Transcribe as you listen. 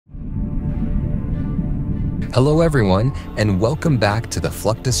Hello everyone, and welcome back to the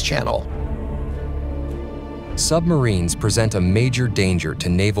Fluctus Channel. Submarines present a major danger to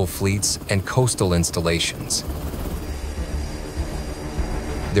naval fleets and coastal installations.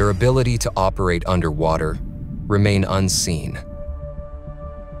 Their ability to operate underwater, remain unseen,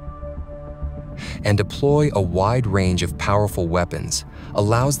 and deploy a wide range of powerful weapons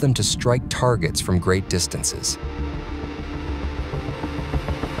allows them to strike targets from great distances.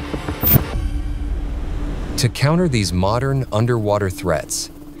 To counter these modern underwater threats,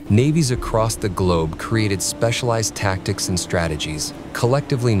 navies across the globe created specialized tactics and strategies,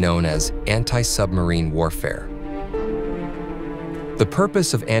 collectively known as anti-submarine warfare. The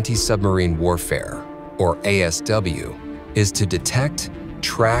purpose of anti-submarine warfare, or ASW, is to detect,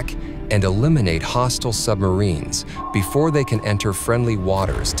 track, and eliminate hostile submarines before they can enter friendly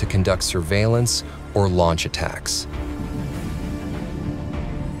waters to conduct surveillance or launch attacks.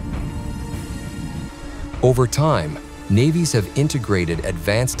 Over time, navies have integrated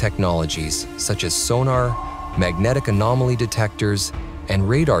advanced technologies such as sonar, magnetic anomaly detectors, and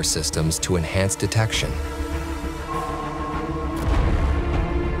radar systems to enhance detection.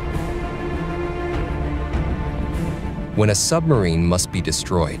 When a submarine must be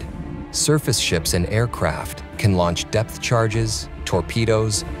destroyed, surface ships and aircraft can launch depth charges,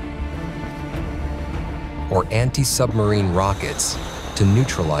 torpedoes, or anti-submarine rockets to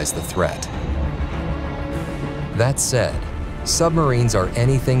neutralize the threat. That said, submarines are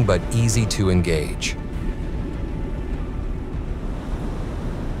anything but easy to engage.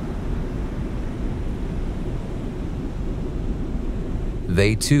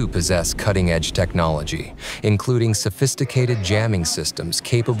 They too possess cutting-edge technology, including sophisticated jamming systems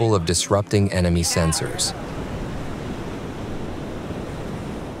capable of disrupting enemy sensors.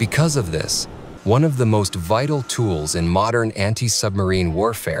 Because of this, one of the most vital tools in modern anti-submarine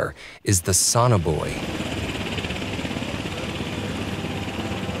warfare is the sonobuoy.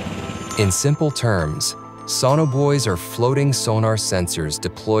 In simple terms, sonobuoys are floating sonar sensors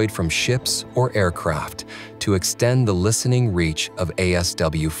deployed from ships or aircraft to extend the listening reach of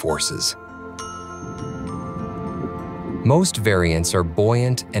ASW forces. Most variants are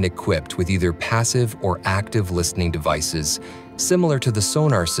buoyant and equipped with either passive or active listening devices, similar to the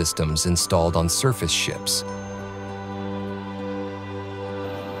sonar systems installed on surface ships.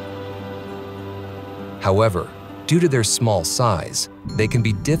 However, due to their small size, they can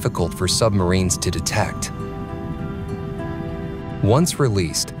be difficult for submarines to detect. Once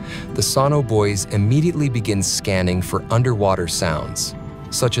released, the sonobuoys immediately begin scanning for underwater sounds,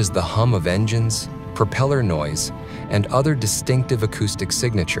 such as the hum of engines, propeller noise, and other distinctive acoustic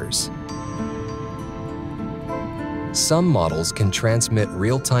signatures. Some models can transmit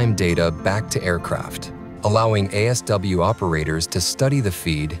real-time data back to aircraft, allowing ASW operators to study the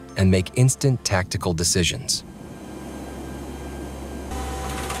feed and make instant tactical decisions.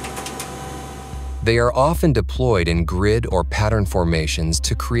 They are often deployed in grid or pattern formations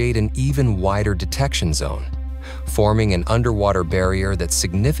to create an even wider detection zone, forming an underwater barrier that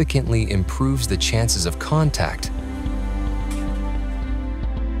significantly improves the chances of contact.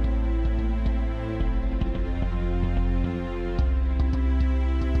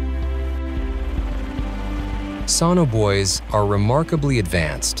 Sonobuoys are remarkably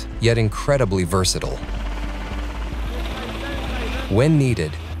advanced, yet incredibly versatile. When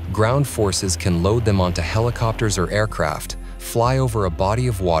needed, ground forces can load them onto helicopters or aircraft, fly over a body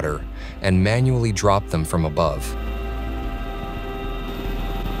of water, and manually drop them from above.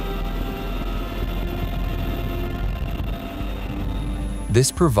 This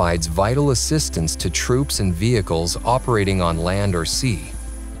provides vital assistance to troops and vehicles operating on land or sea,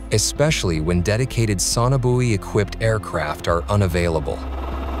 especially when dedicated sonobuoy-equipped aircraft are unavailable.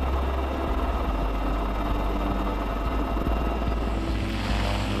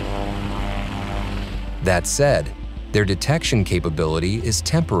 That said, their detection capability is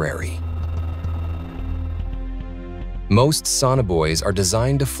temporary. Most sonobuoys are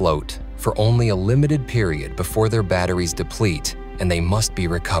designed to float for only a limited period before their batteries deplete and they must be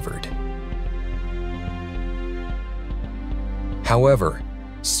recovered. However,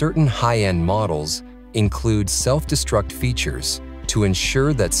 certain high-end models include self-destruct features to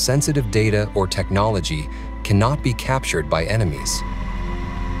ensure that sensitive data or technology cannot be captured by enemies.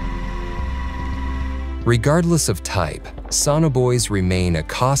 Regardless of type, sonobuoys remain a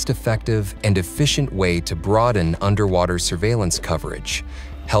cost-effective and efficient way to broaden underwater surveillance coverage,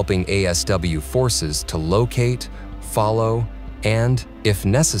 helping ASW forces to locate, follow, and, if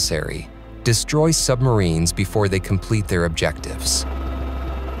necessary, destroy submarines before they complete their objectives.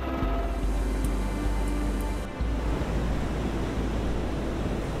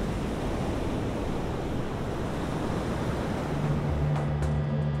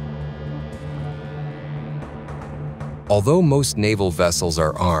 Although most naval vessels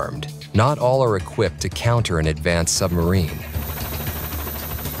are armed, not all are equipped to counter an advanced submarine.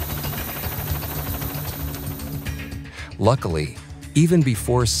 Luckily, even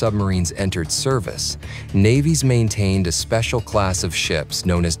before submarines entered service, navies maintained a special class of ships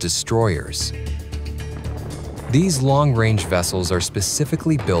known as destroyers. These long-range vessels are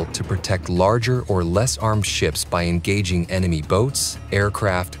specifically built to protect larger or less armed ships by engaging enemy boats,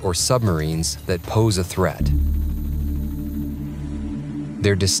 aircraft, or submarines that pose a threat.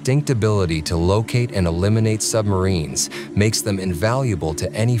 Their distinct ability to locate and eliminate submarines makes them invaluable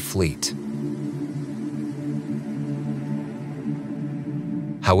to any fleet.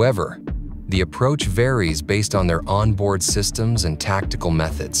 However, the approach varies based on their onboard systems and tactical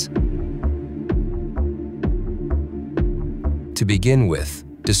methods. To begin with,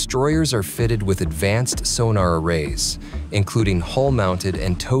 destroyers are fitted with advanced sonar arrays, including hull-mounted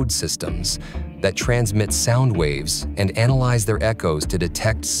and towed systems that transmit sound waves and analyze their echoes to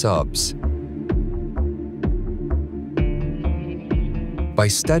detect subs. By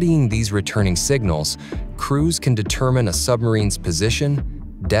studying these returning signals, crews can determine a submarine's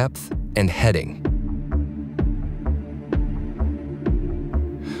position, depth, and heading.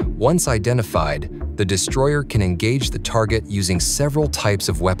 Once identified, the destroyer can engage the target using several types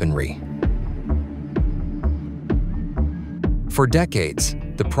of weaponry. For decades,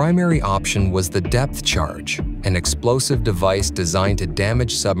 the primary option was the depth charge, an explosive device designed to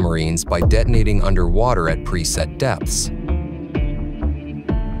damage submarines by detonating underwater at preset depths.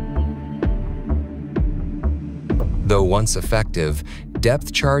 Though once effective,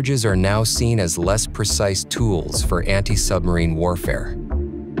 depth charges are now seen as less precise tools for anti-submarine warfare.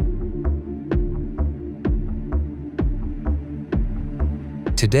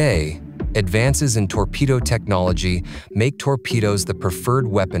 Today, advances in torpedo technology make torpedoes the preferred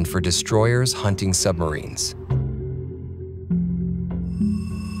weapon for destroyers hunting submarines.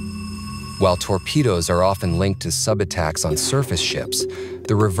 While torpedoes are often linked to sub-attacks on surface ships,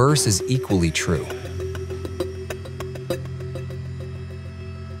 the reverse is equally true.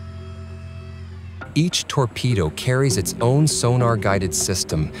 Each torpedo carries its own sonar-guided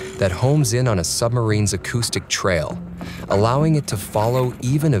system that homes in on a submarine's acoustic trail, allowing it to follow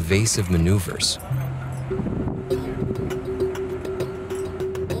even evasive maneuvers.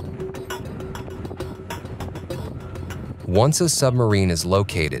 Once a submarine is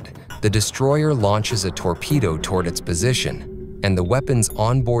located, the destroyer launches a torpedo toward its position, and the weapon's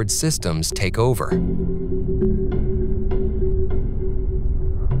onboard systems take over.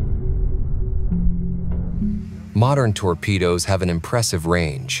 Modern torpedoes have an impressive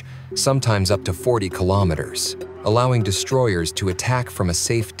range, sometimes up to 40 kilometers, allowing destroyers to attack from a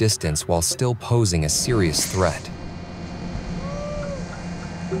safe distance while still posing a serious threat.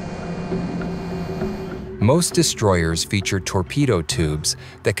 Most destroyers feature torpedo tubes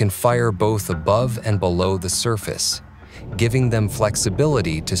that can fire both above and below the surface, giving them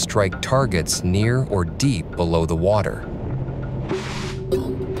flexibility to strike targets near or deep below the water.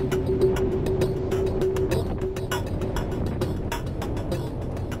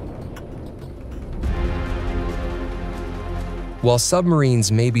 While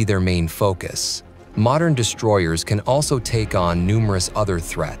submarines may be their main focus, modern destroyers can also take on numerous other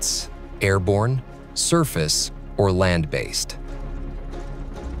threats: airborne, surface, or land-based.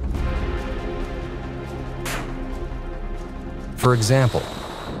 For example,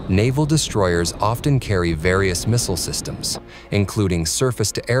 naval destroyers often carry various missile systems, including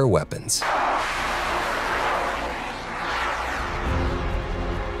surface-to-air weapons,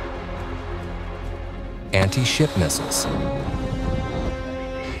 anti-ship missiles,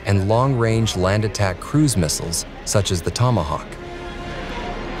 and long-range land attack cruise missiles such as the Tomahawk.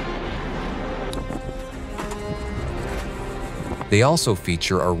 They also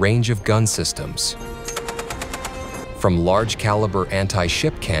feature a range of gun systems, from large-caliber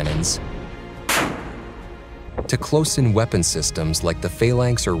anti-ship cannons to close-in weapon systems like the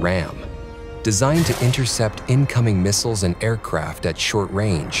Phalanx or Ram, designed to intercept incoming missiles and aircraft at short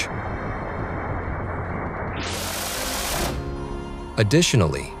range.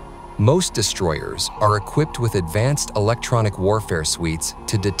 Additionally, most destroyers are equipped with advanced electronic warfare suites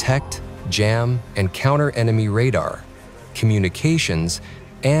to detect, jam, and counter enemy radar, communications,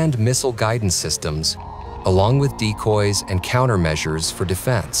 and missile guidance systems, along with decoys and countermeasures for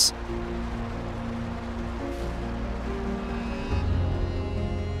defense.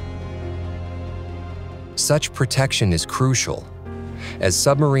 Such protection is crucial, as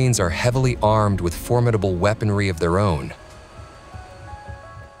submarines are heavily armed with formidable weaponry of their own.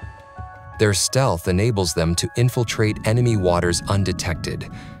 Their stealth enables them to infiltrate enemy waters undetected,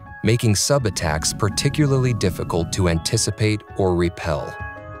 making sub-attacks particularly difficult to anticipate or repel.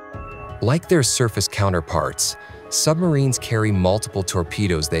 Like their surface counterparts, submarines carry multiple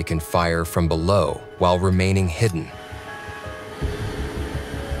torpedoes they can fire from below while remaining hidden.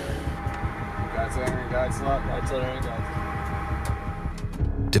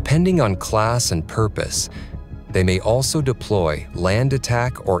 Depending on class and purpose, they may also deploy land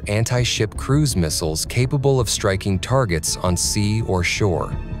attack or anti-ship cruise missiles capable of striking targets on sea or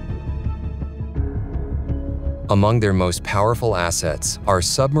shore. Among their most powerful assets are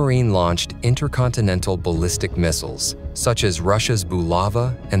submarine-launched intercontinental ballistic missiles, such as Russia's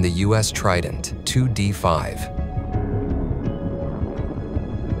Bulava and the US Trident 2D5.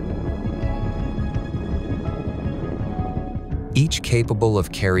 Each capable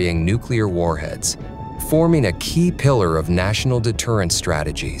of carrying nuclear warheads, forming a key pillar of national deterrence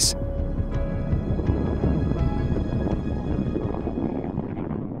strategies.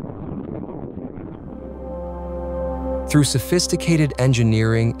 Through sophisticated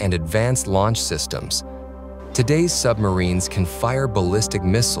engineering and advanced launch systems, today's submarines can fire ballistic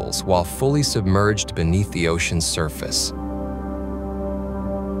missiles while fully submerged beneath the ocean's surface.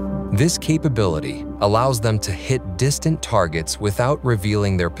 This capability allows them to hit distant targets without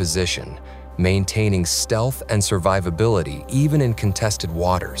revealing their position, maintaining stealth and survivability even in contested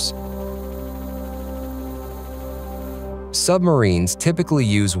waters. Submarines typically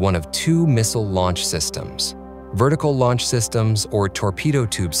use one of two missile launch systems: vertical launch systems or torpedo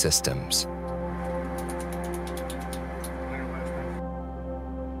tube systems.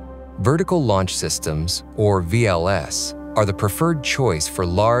 Vertical launch systems, or VLS, are the preferred choice for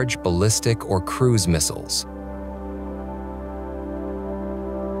large ballistic or cruise missiles.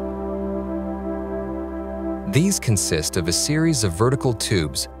 These consist of a series of vertical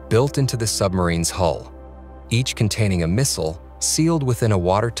tubes built into the submarine's hull, each containing a missile sealed within a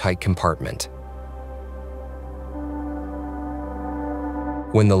watertight compartment.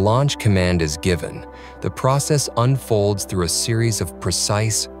 When the launch command is given, the process unfolds through a series of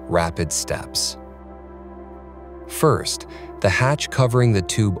precise, rapid steps. First, the hatch covering the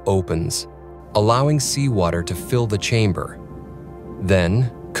tube opens, allowing seawater to fill the chamber. Then,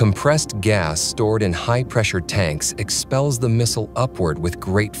 compressed gas stored in high-pressure tanks expels the missile upward with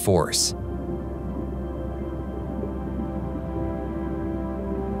great force.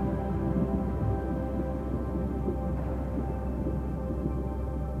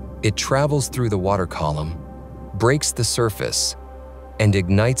 It travels through the water column, breaks the surface, and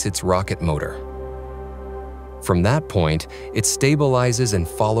ignites its rocket motor. From that point, it stabilizes and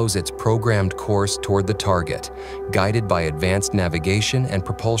follows its programmed course toward the target, guided by advanced navigation and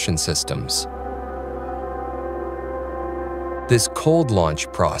propulsion systems. This cold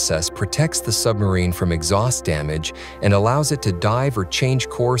launch process protects the submarine from exhaust damage and allows it to dive or change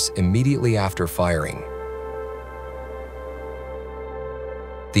course immediately after firing.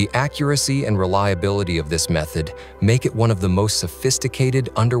 The accuracy and reliability of this method make it one of the most sophisticated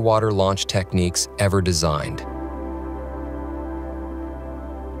underwater launch techniques ever designed.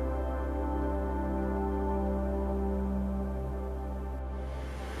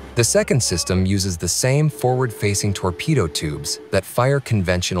 The second system uses the same forward-facing torpedo tubes that fire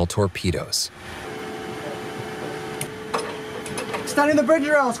conventional torpedoes. Standing the bridge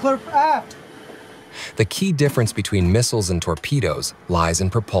rails, clear aft. The key difference between missiles and torpedoes lies in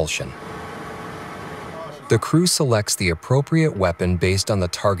propulsion. The crew selects the appropriate weapon based on the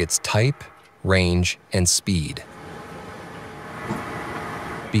target's type, range, and speed.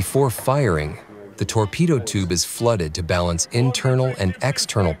 Before firing, the torpedo tube is flooded to balance internal and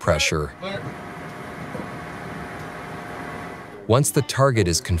external pressure. Once the target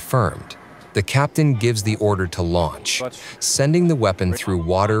is confirmed, the captain gives the order to launch, sending the weapon through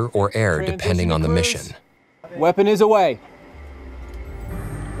water or air depending on the mission. Weapon is away.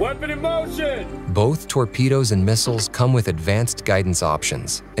 Weapon in motion! Both torpedoes and missiles come with advanced guidance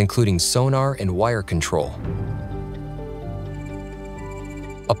options, including sonar and wire control.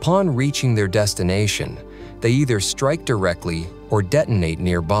 Upon reaching their destination, they either strike directly or detonate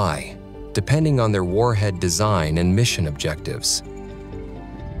nearby, depending on their warhead design and mission objectives.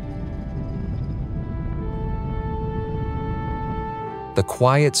 The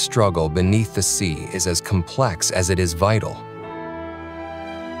quiet struggle beneath the sea is as complex as it is vital.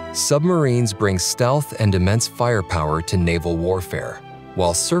 Submarines bring stealth and immense firepower to naval warfare,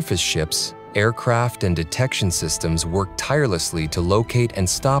 while surface ships, aircraft, and detection systems work tirelessly to locate and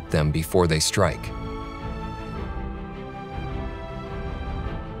stop them before they strike.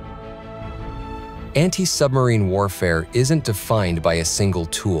 Anti-submarine warfare isn't defined by a single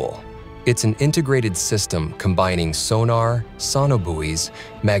tool. It's an integrated system combining sonar, sonobuoys,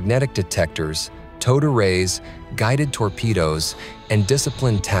 magnetic detectors, towed arrays, guided torpedoes, and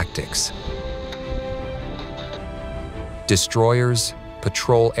disciplined tactics. Destroyers,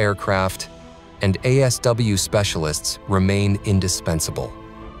 patrol aircraft, and ASW specialists remain indispensable,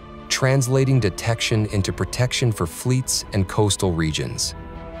 translating detection into protection for fleets and coastal regions.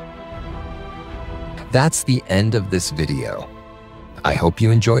 That's the end of this video. I hope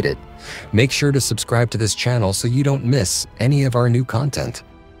you enjoyed it. Make sure to subscribe to this channel so you don't miss any of our new content.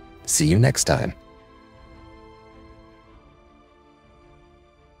 See you next time.